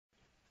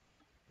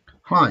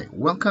Hi,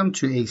 welcome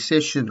to a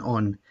session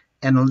on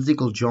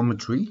analytical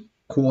geometry,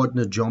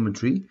 coordinate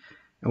geometry,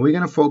 and we're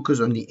going to focus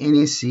on the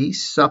NSC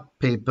Supp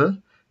paper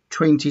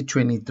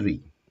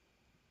 2023.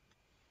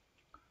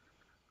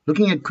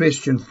 Looking at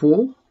question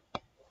 4,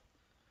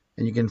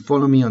 and you can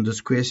follow me on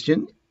this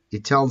question,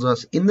 it tells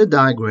us in the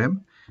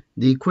diagram,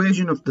 the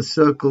equation of the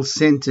circle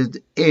centered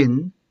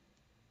n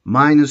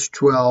minus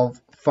 12,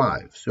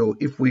 5. So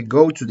if we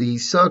go to the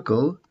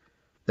circle,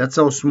 that's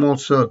our small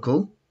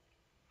circle,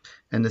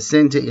 and the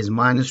center is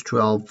minus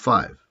 12,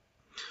 5.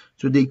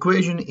 So the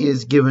equation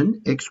is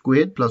given x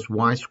squared plus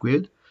y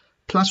squared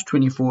plus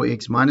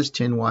 24x minus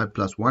 10y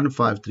plus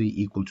 153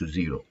 equal to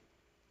 0.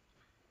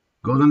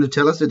 Goes on to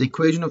tell us that the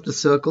equation of the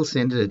circle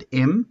centered at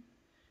m,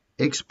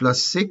 x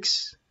plus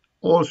 6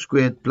 all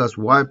squared plus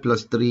y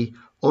plus 3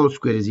 all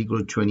squared is equal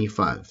to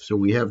 25. So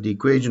we have the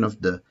equation of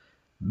the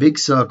big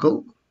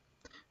circle,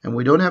 and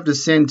we don't have the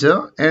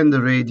center and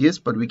the radius,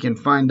 but we can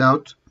find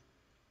out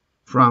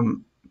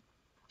from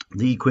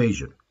the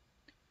equation.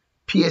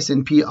 PS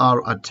and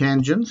PR are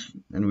tangents,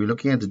 and we're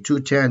looking at the two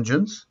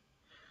tangents.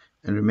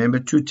 And remember,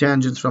 two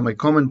tangents from a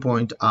common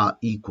point are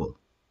equal.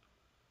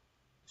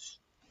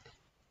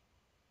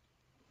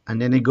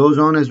 And then it goes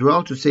on as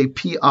well to say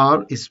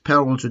PR is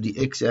parallel to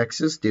the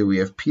x-axis. There we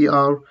have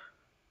PR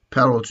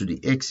parallel to the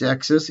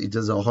x-axis. It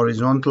is a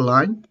horizontal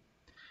line.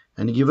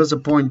 And it gives us a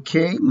point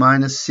K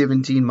minus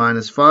 17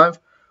 minus 5,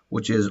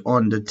 which is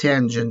on the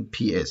tangent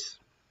PS.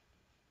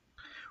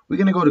 We're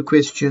going to go to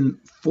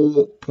question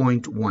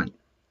 4.1.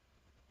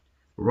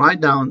 Write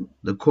down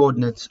the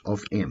coordinates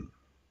of M.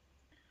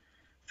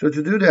 So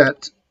to do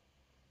that,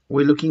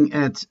 we're looking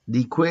at the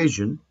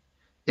equation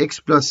x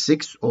plus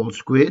 6 all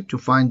squared. To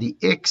find the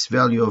x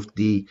value of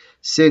the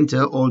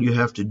center, all you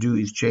have to do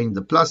is change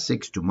the plus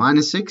 6 to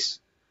minus 6.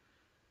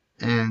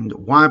 And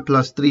y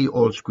plus 3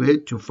 all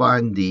squared. To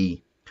find the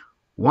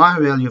y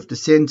value of the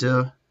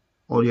center,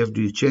 all you have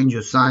to do is change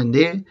your sign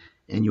there,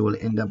 and you will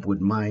end up with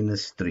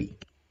minus 3.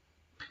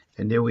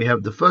 And there we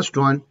have the first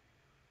one.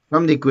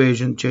 From the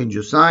equation, change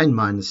your sign,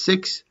 minus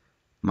 6,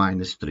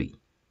 minus 3.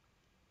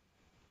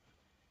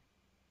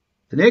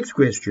 The next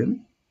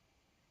question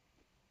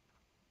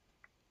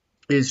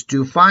is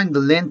to find the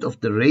length of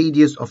the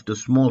radius of the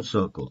small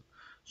circle.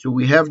 So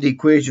we have the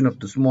equation of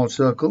the small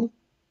circle.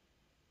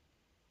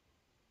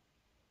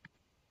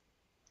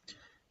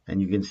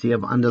 And you can see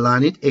I've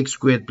underlined it, x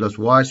squared plus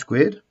y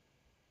squared.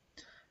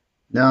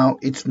 Now,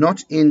 it's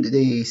not in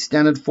the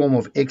standard form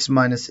of x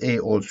minus a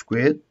all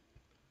squared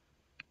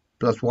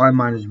plus y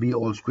minus b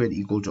all squared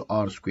equal to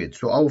r squared.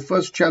 So our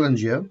first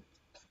challenge here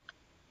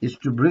is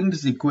to bring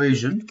this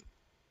equation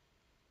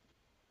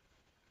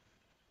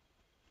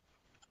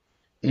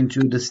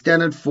into the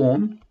standard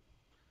form,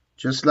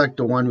 just like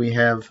the one we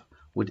have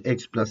with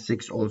x plus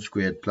 6 all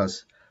squared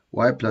plus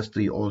y plus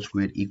 3 all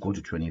squared equal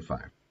to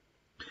 25.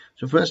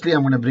 So firstly,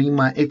 I'm going to bring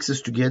my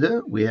x's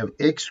together. We have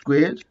x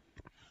squared,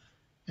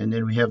 and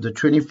then we have the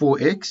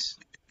 24x.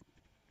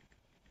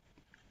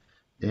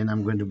 Then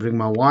I'm going to bring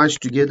my y's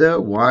together,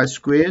 y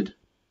squared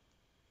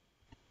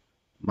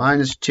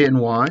minus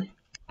 10y.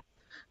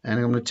 And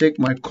I'm going to take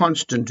my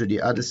constant to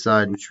the other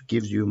side, which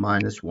gives you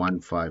minus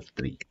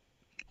 153.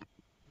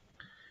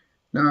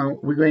 Now,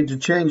 we're going to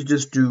change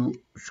this to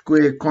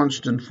square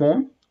constant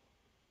form.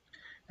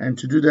 And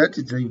to do that,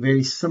 it's a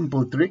very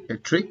simple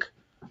trick.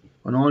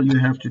 And all you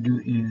have to do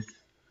is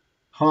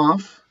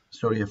half,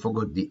 sorry, I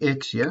forgot the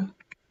x here.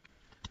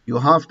 You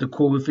half the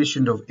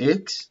coefficient of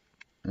x,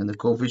 and the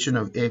coefficient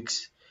of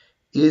x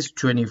is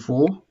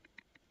 24.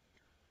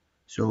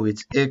 So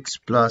it's x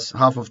plus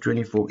half of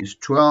 24 is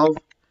 12,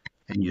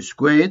 and you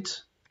square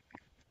it,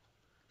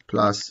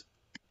 plus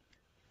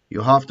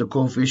you half the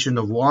coefficient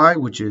of y,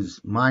 which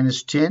is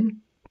minus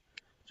 10.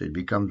 So it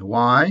becomes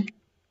y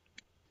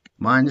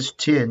minus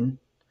 10,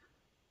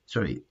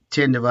 sorry,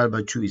 10 divided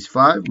by 2 is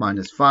 5,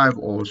 minus 5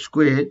 all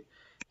squared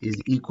is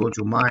equal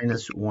to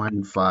minus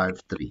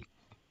 153.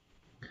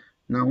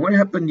 Now what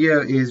happened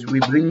here is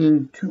we're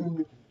bringing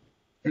two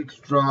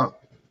extra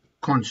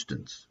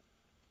constants.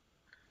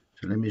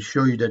 So let me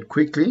show you that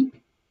quickly.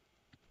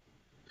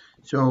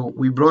 So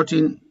we brought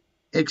in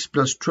x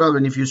plus 12,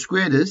 and if you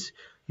square this,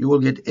 you will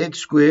get x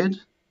squared.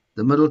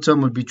 The middle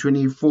term would be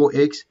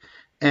 24x,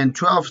 and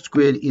 12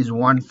 squared is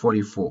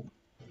 144.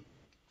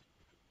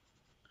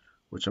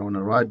 Which I want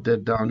to write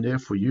that down there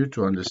for you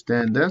to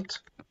understand that.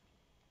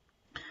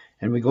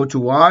 And we go to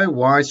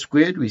y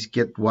squared, we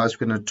get y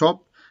squared on the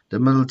top. The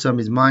middle term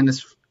is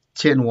minus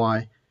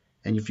 10y,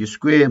 and if you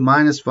square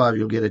minus 5,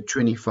 you'll get a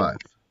 25.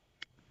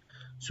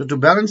 So to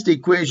balance the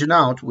equation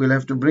out, we'll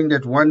have to bring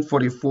that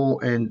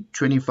 144 and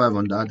 25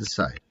 on the other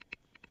side.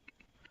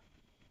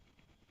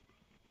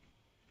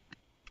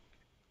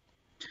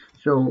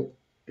 So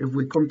if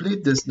we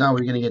complete this now,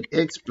 we're going to get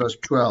x plus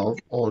 12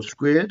 all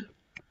squared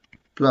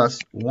plus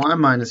y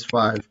minus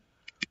 5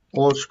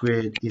 all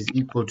squared is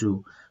equal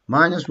to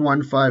minus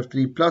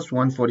 153 plus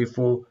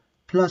 144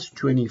 plus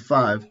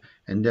 25,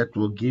 and that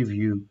will give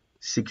you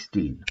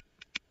 16.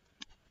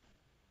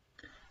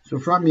 So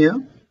from here,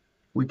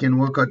 we can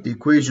work out the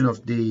equation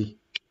of the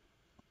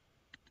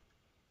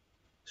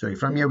Sorry,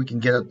 from here we can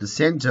get out the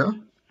center,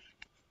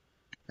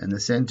 and the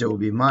center will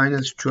be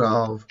minus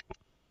 12,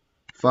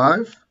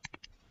 5.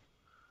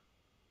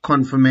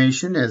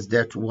 Confirmation, as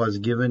that was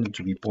given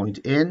to be point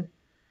N,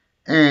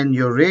 and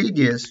your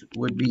radius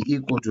would be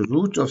equal to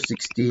root of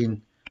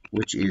 16,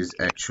 which is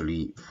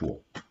actually 4.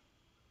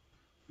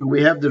 So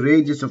we have the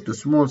radius of the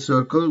small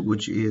circle,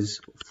 which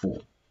is 4.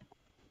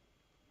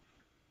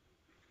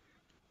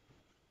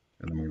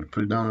 And I'm going to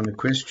put it down on the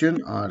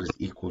question, r is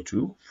equal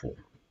to 4.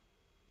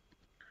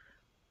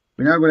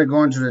 We're now going to go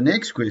on to the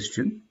next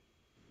question.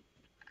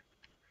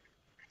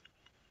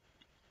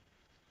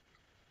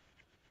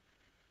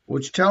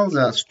 Which tells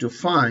us to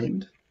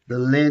find the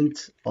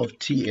length of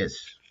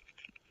TS.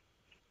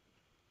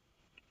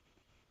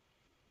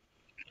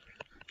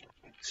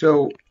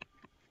 So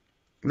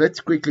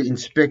let's quickly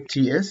inspect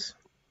TS.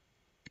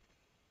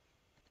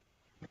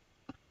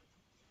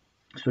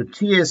 So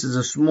TS is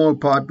a small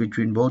part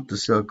between both the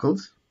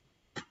circles.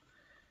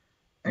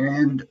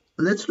 And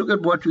let's look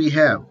at what we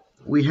have.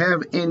 We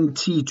have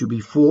NT to be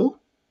 4.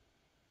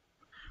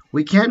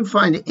 We can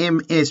find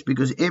MS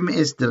because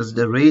MS is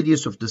the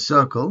radius of the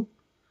circle.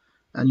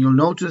 And you'll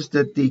notice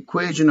that the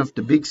equation of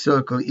the big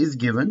circle is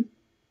given.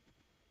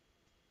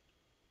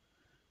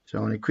 So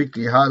I want to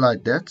quickly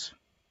highlight that.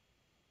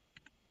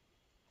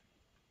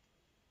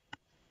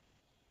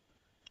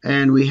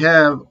 And we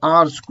have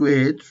r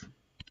squared.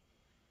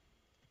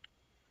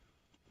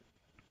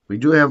 We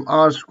do have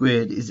r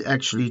squared is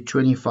actually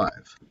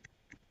 25.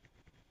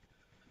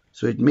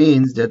 So it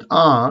means that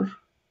r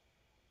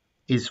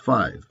is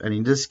 5. And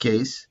in this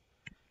case,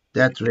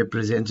 that's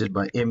represented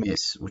by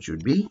ms, which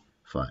would be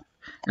 5.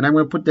 And I'm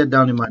going to put that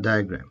down in my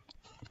diagram.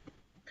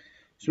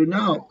 So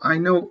now I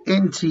know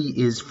NT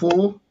is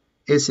 4,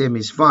 SM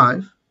is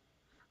 5.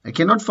 I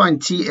cannot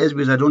find TS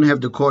because I don't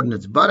have the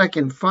coordinates, but I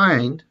can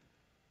find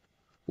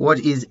what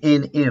is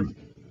NM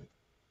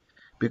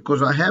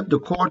because I have the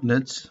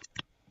coordinates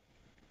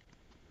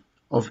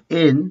of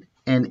N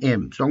and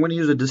M. So I'm going to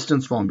use a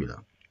distance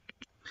formula.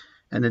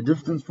 And the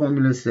distance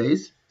formula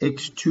says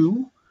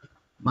x2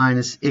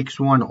 minus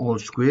x1 all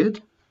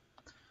squared.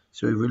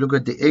 So if we look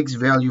at the x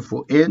value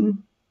for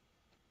N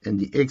and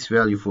the x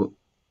value for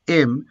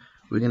M,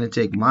 we're going to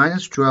take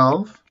minus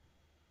 12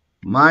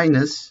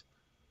 minus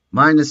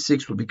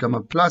 6 will become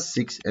a plus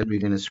 6, and we're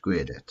going to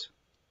square that.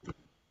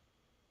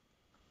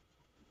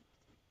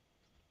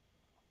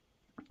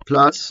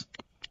 Plus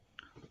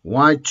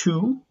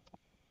y2.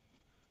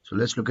 So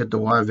let's look at the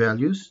y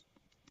values.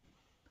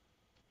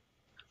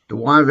 The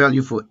y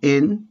value for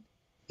N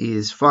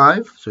is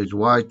 5, so it's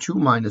y2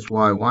 minus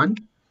y1.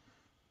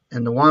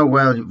 And the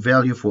y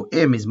value for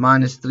M is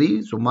minus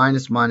 3, so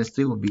minus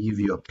 3 will give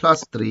you a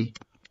plus 3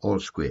 all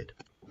squared.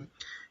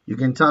 You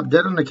can type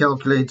that on the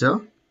calculator,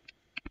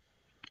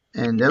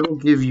 and that will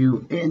give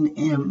you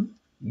NM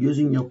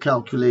using your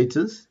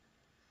calculators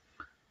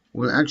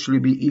will actually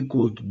be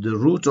equal to the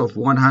root of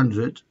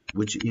 100,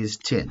 which is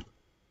 10.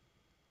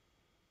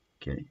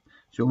 Okay,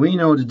 so we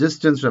know the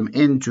distance from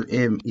N to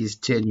M is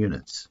 10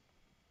 units.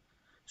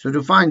 So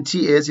to find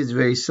TS, it's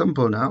very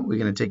simple now. We're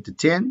going to take the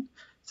 10,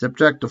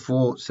 subtract the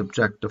 4,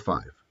 subtract the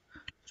 5.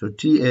 So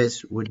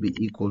TS would be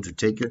equal to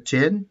take your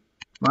 10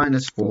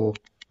 minus 4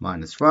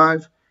 minus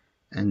 5,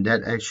 and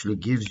that actually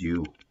gives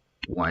you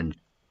 1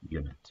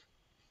 unit.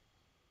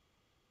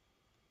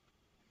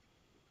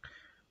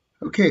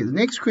 Okay, the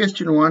next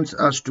question wants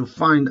us to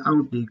find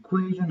out the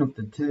equation of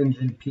the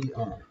tangent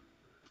PR.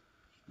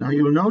 Now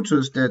you'll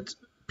notice that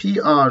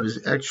PR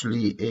is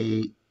actually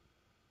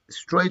a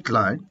straight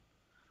line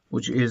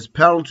which is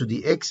parallel to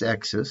the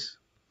x-axis.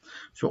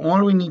 So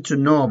all we need to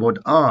know about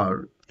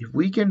r, if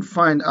we can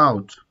find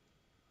out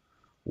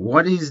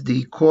what is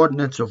the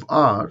coordinates of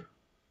r,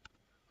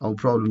 our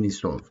problem is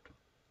solved.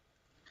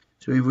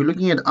 So if we're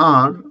looking at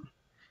r,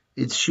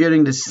 it's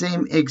sharing the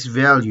same x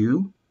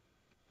value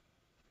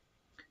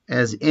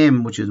as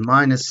m, which is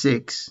minus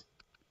 6.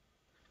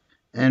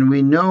 And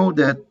we know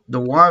that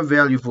the y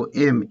value for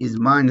m is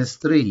minus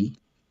 3.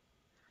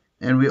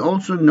 And we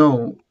also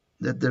know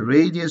that the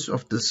radius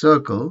of the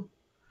circle,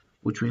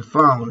 which we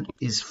found,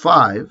 is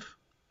 5.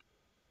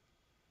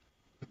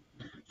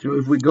 So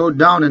if we go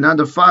down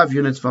another 5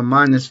 units from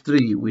minus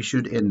 3, we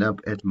should end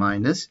up at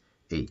minus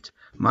 8.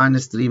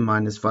 Minus 3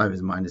 minus 5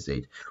 is minus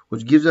 8,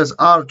 which gives us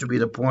r to be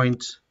the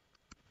point.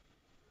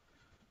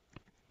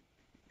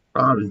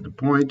 R is the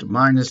point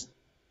minus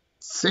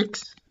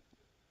 6.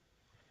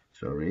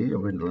 Sorry, I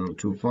went a little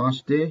too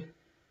fast there.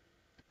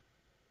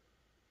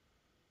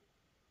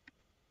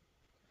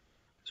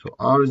 So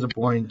r is the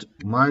point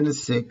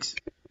minus 6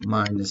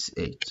 minus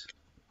 8.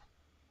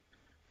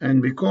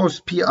 And because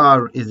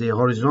PR is a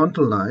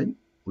horizontal line,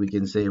 we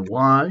can say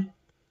y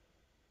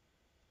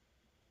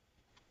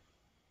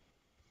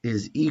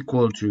is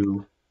equal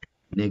to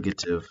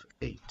negative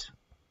 8.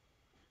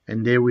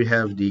 And there we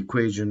have the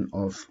equation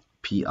of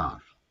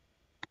PR.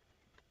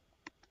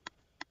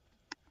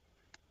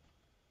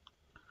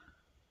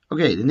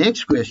 Okay, the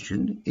next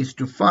question is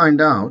to find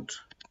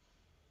out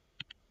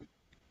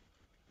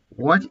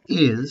what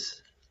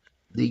is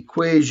the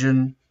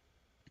equation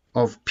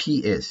of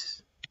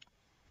PS.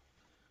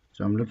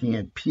 So I'm looking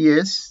at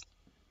PS.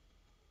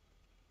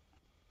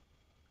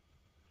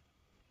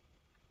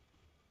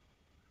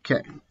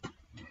 Okay.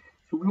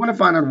 So we want to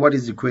find out what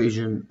is the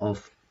equation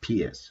of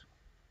PS.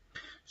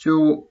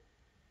 So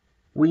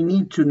we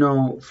need to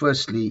know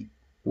firstly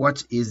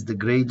what is the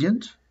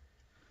gradient,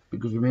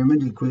 because remember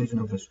the equation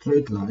of a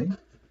straight line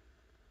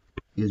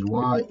is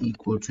y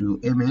equal to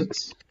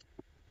mx.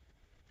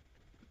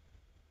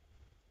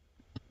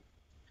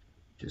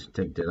 Just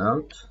take that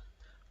out.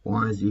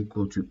 Y is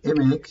equal to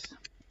mx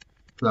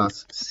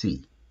plus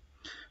c.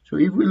 So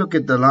if we look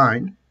at the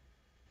line,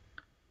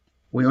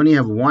 we only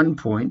have one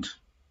point,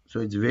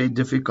 so it's very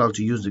difficult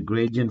to use the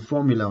gradient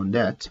formula on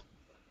that.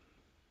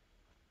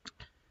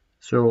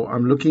 So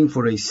I'm looking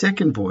for a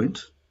second point,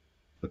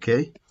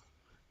 okay?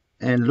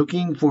 And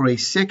looking for a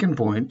second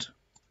point,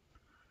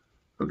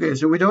 okay,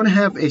 so we don't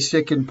have a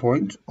second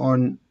point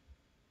on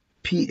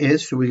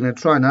PS, so we're going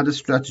to try another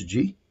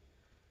strategy.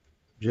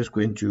 I'm just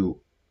going to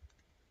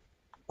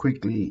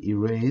quickly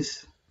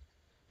erase,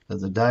 as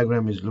the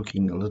diagram is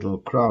looking a little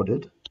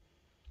crowded.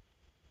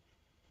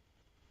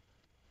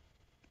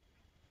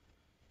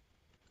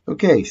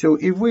 Okay, so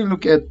if we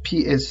look at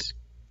PS,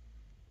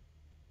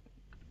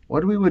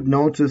 what we would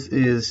notice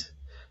is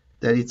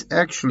that it's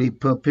actually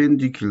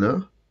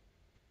perpendicular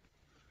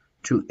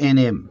to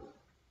NM,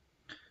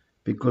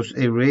 because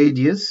a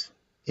radius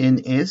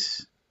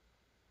NS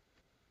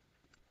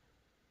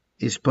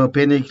is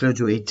perpendicular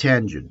to a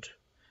tangent,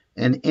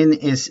 and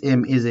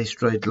NSM is a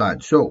straight line.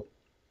 So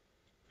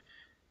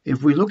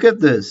if we look at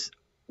this,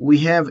 we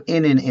have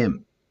N and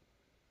M.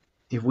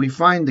 If we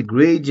find the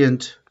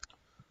gradient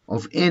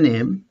of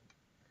NM,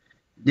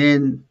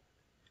 then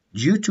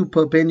due to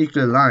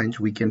perpendicular lines,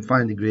 we can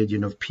find the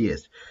gradient of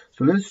PS.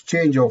 So let's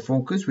change our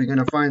focus. We're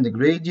going to find the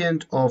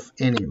gradient of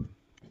NM.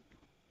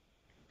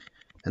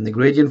 And the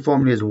gradient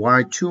formula is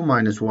y2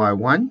 minus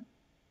y1.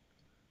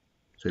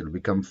 So it'll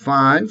become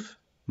 5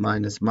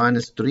 minus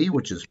minus 3,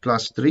 which is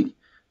plus 3.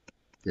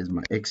 There's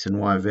my x and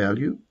y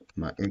value,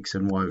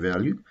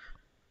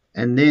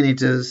 And then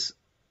it is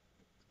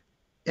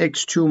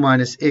x2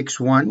 minus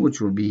x1, which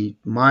will be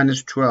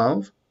minus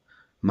 12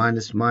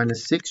 minus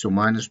minus 6. So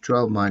minus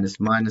 12 minus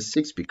minus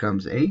 6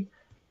 becomes a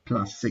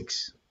plus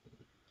 6.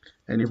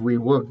 And if we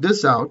work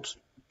this out,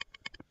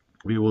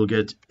 we will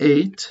get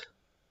 8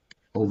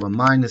 over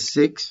minus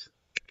 6,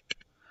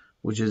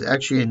 which is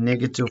actually a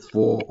negative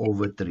 4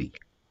 over 3.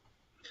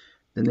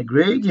 Then the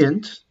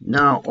gradient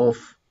now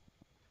of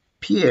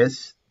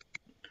PS,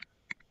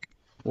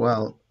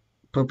 well,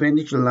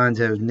 perpendicular lines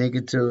have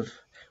negative,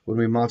 when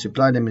we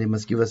multiply them, they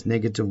must give us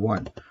negative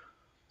 1.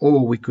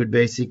 Or we could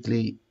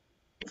basically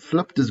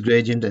flip this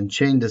gradient and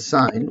change the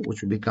sign,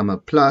 which would become a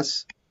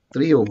plus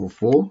 3 over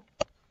 4,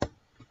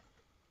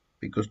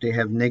 because they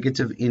have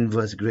negative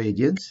inverse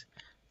gradients.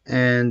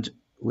 And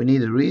we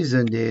need a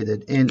reason there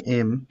that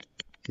NM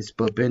is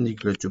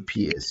perpendicular to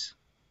PS.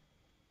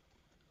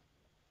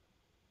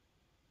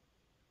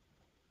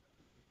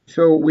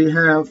 So we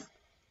have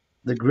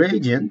the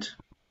gradient.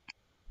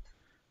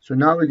 So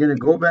now we're going to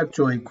go back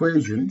to our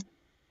equation,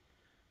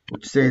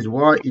 which says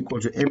y equal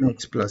to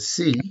mx plus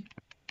c.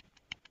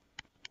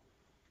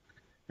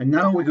 And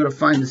now we're going to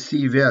find the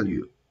c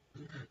value.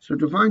 So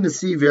to find the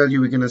c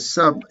value, we're going to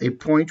sub a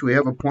point. We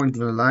have a point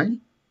on the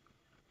line,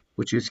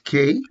 which is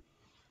k.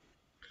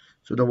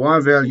 So the y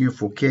value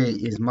for k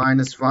is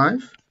minus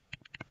 5.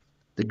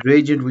 The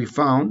gradient we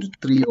found,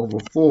 3 over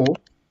 4.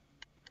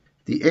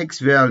 The x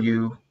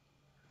value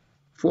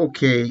for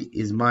k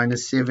is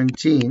minus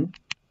 17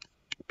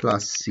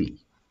 plus c.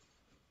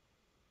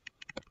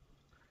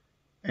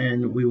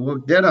 And we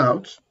work that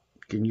out.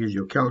 You can use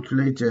your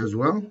calculator as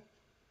well.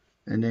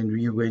 And then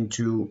we're going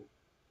to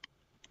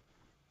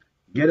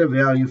get a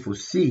value for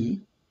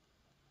c,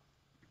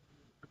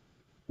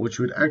 which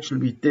would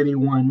actually be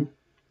 31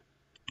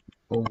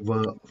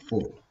 over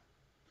 4.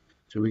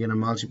 So we're going to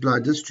multiply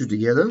these two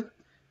together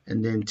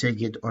and then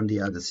take it on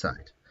the other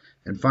side.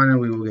 And finally,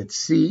 we will get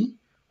c,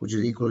 which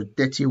is equal to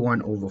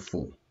 31 over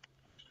 4.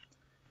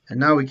 And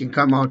now we can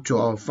come out to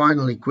our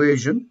final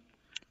equation,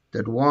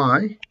 that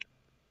y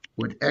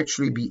would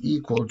actually be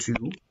equal to,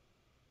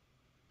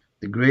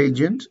 the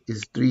gradient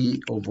is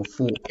 3 over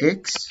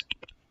 4x,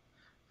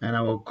 and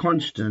our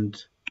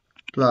constant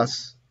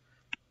plus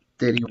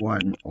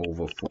 31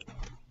 over 4.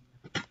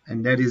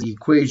 And that is the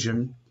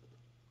equation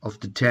of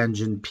the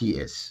tangent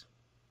PS.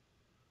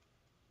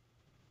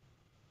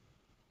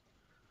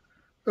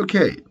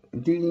 Okay,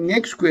 the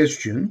next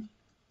question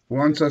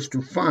wants us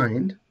to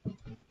find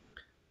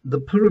the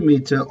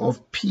perimeter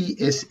of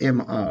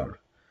PSMR.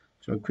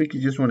 So I quickly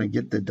just want to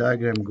get the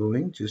diagram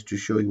going just to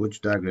show you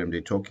which diagram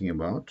they're talking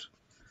about.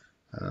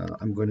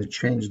 I'm going to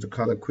change the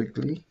color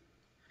quickly.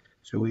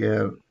 So we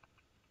have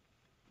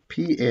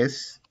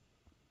PS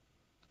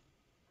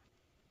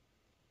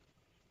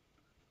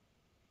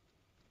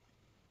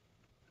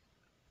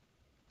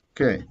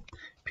okay,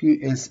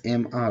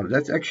 PSMR.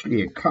 That's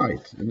actually a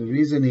kite, and the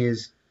reason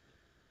is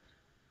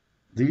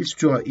these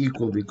two are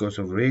equal because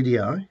of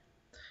radii.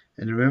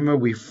 And remember,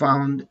 we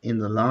found in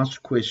the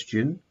last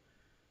question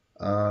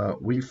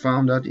we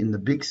found out in the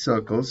big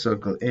circle,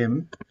 circle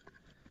M,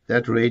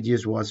 that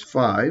radius was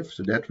 5,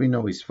 so that we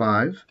know is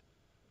 5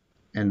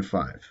 and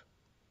 5.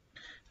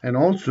 And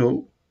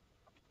also,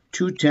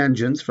 two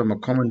tangents from a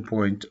common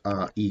point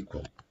are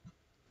equal.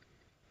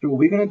 So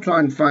we're going to try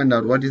and find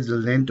out what is the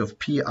length of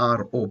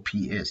PR or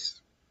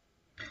PS.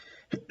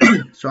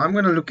 So I'm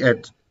going to look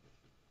at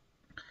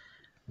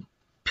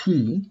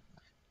P,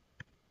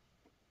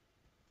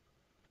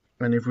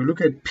 and if we look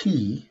at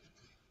P,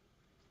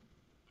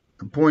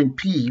 the point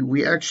P,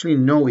 we actually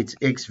know its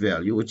x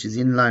value, which is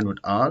in line with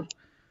R.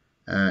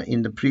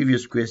 In the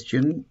previous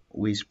question,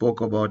 we spoke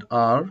about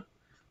R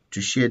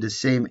to share the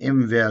same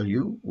M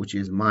value, which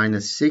is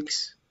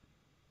 -6,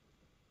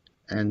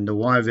 and the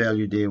Y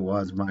value there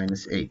was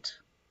 -8.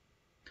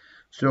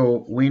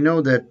 So we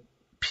know that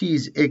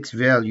P's x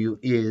value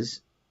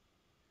is,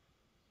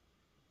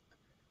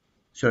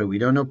 sorry, we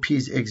don't know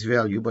P's x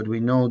value, but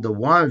we know the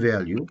Y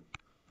value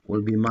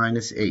will be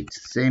 -8,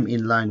 same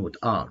in line with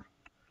R,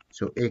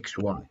 so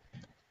xy.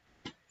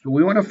 So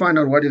we want to find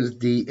out what is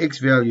the x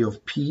value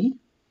of P.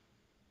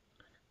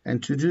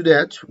 And to do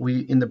that,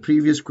 in the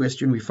previous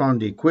question, we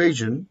found the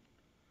equation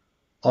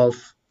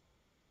of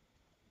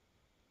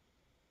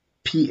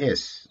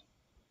PS.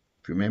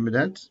 If you remember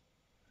that,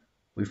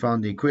 we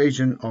found the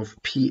equation of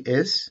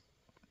PS.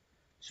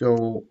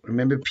 So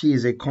remember, P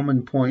is a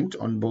common point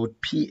on both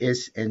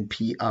PS and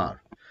PR.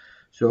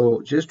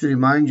 So just to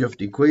remind you of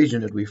the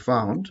equation that we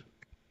found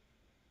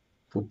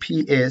for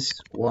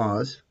PS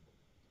was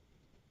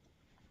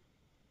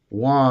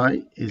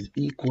Y is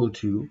equal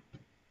to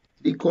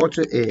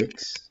 3/4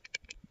 x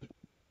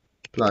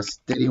plus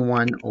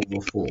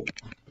 31/4.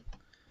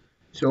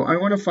 So I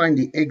want to find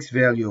the x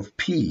value of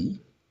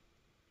P.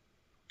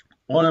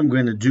 All I'm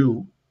going to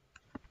do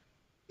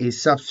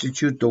is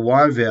substitute the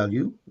y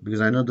value,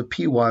 because I know the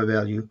py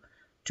value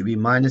to be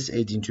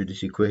 -8 into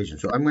this equation.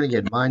 So I'm going to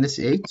get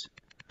 -8,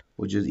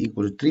 which is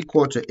equal to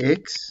 3/4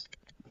 x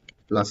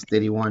plus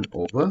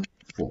 31/4.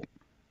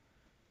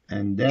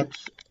 And that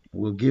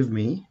will give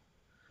me,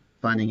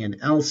 finding an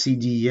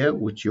LCD here,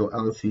 which your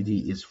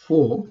LCD is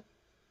 4.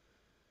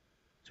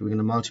 So we're going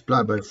to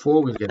multiply by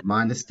 4, we'll get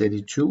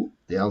 -32.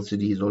 The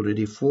LCD is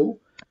already 4.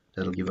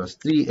 That'll give us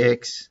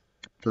 3x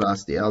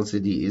plus the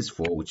LCD is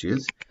 4, which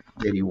is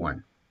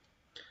 31.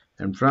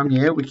 And from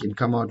here, we can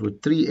come out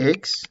with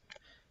 3x.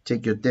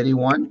 Take your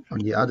 31 on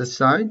the other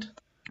side.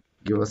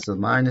 Give us a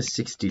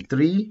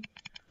 -63.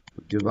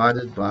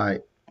 Divided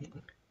by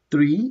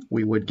 3,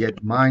 we would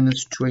get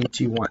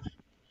 -21.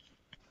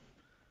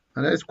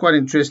 And that's quite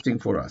interesting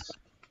for us.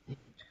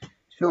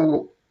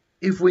 So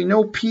if we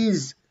know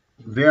P's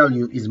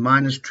value is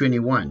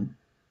 -21,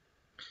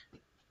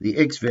 the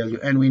x value,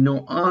 and we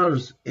know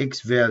R's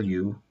x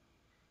value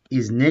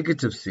is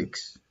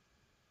 -6,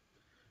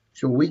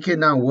 so we can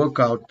now work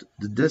out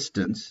the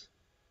distance.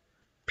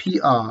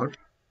 PR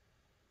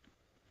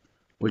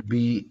would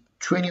be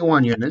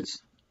 21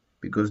 units,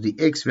 because the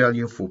x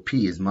value for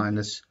P is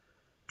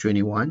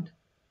 -21.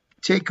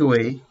 Take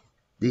away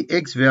the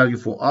x value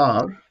for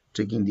R,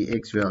 taking the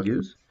x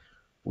values,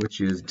 which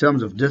is, in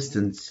terms of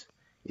distance,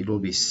 it will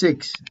be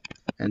 6,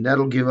 and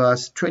that'll give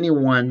us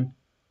 21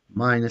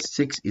 minus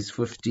 6 is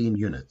 15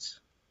 units.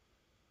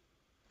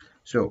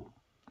 So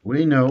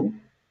we know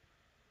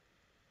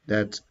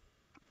that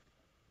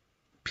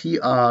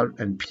PR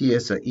and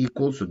PS are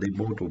equal, so they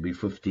both will be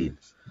 15.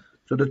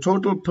 So the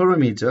total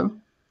perimeter,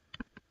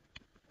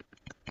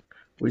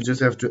 we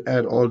just have to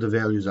add all the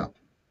values up,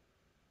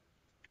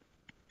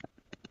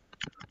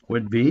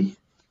 would be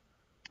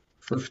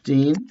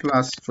 15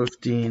 plus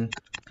 15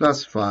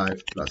 plus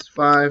 5 plus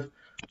 5,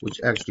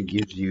 which actually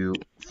gives you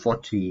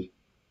 40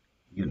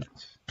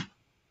 units.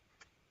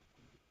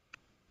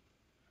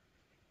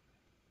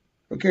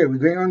 Okay, we're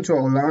going on to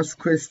our last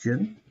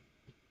question.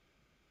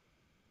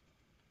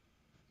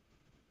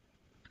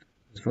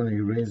 Just want to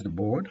erase the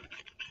board.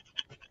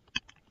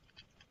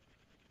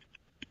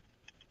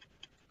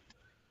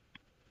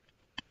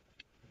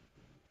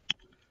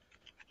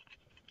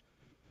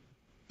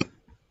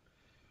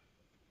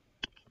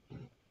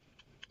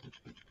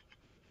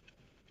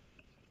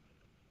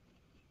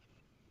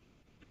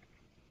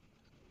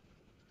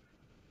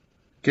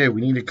 Okay,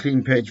 we need a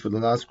clean page for the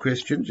last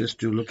question, just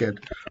to look at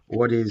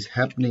what is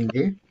happening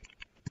there.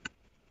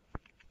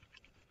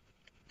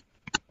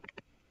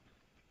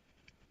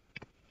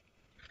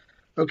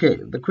 Okay,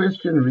 the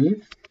question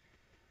reads,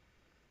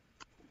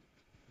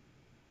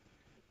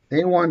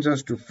 they want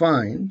us to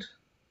find,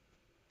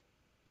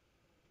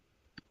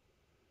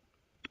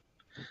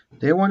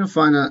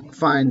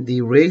 find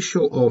the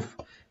ratio of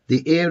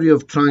the area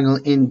of triangle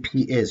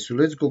NPS. So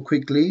let's go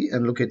quickly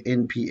and look at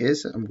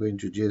NPS. I'm going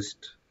to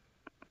just,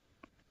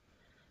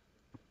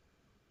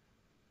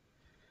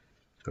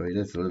 sorry,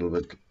 that's a little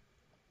bit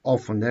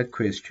off on that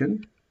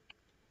question.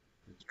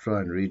 Let's try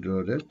and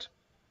redraw that.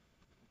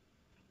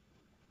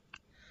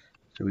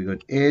 So we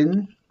got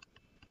N.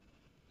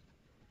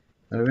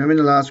 Now remember in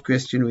the last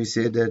question we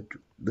said that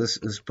this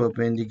is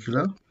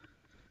perpendicular.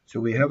 So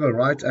we have a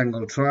right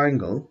angle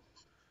triangle,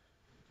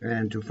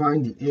 and to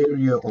find the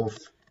area of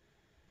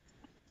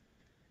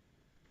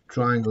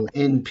triangle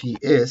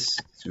NPS,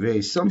 it's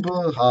very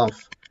simple,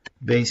 half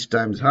base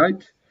times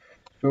height.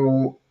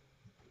 So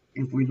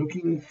if we're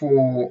looking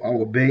for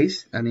our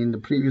base, and in the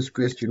previous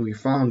question we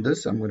found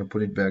this, I'm going to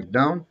put it back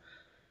down,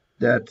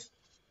 that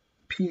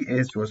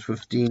PS was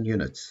 15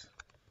 units.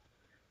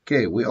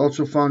 Okay, we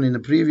also found in the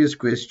previous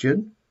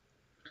question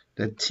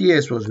that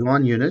TS was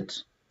 1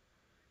 unit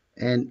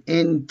and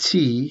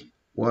NT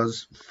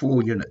was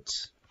 4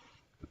 units.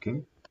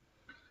 Okay,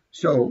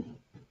 so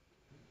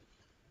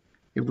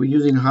if we're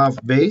using half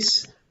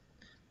base,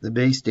 the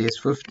base there is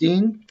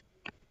 15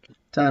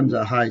 times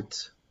a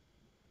height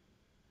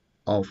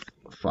of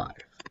 5.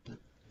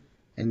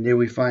 And there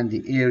we find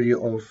the area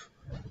of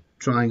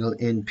triangle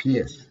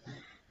NPS.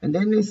 And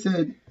then they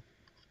said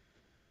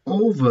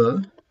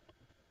over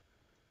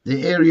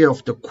the area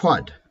of the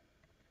quad.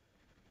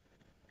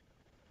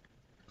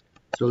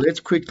 So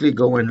let's quickly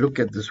go and look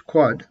at this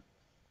quad.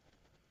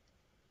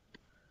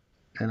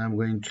 And I'm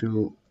going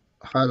to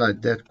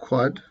highlight that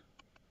quad.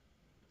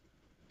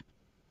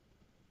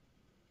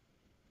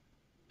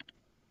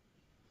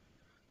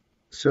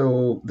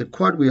 So the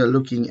quad we are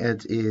looking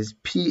at is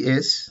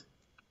PS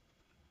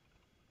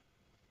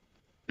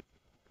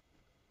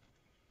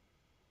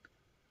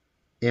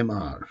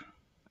MR.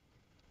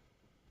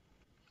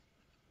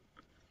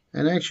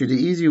 And actually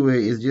the easy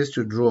way is just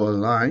to draw a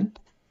line.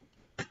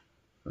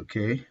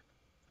 Okay.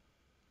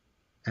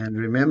 And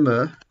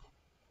remember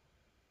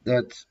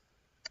that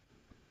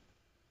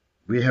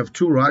we have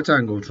two right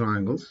angle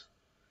triangles.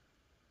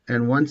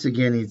 And once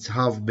again it's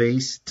half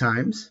base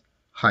times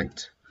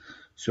height.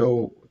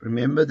 So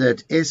remember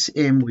that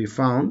SM we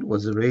found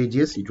was the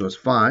radius, it was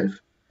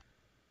 5.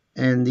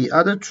 And the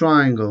other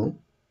triangle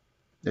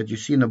that you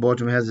see in the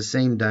bottom has the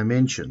same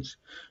dimensions.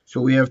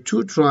 So we have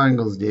two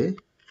triangles there.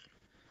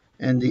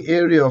 And the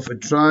area of a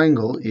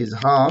triangle is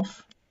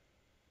half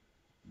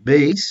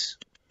base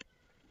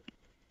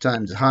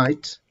times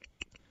height.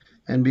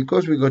 And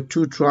because we got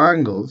two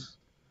triangles,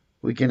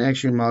 we can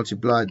actually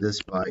multiply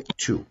this by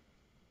 2.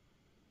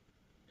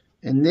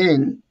 And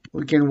then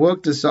we can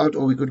work this out,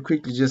 or we could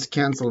quickly just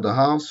cancel the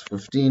halves,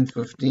 15,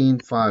 15,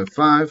 5,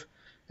 5,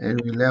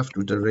 and we're left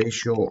with a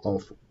ratio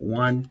of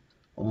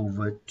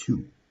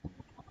 1/2.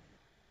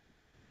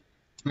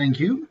 Thank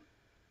you.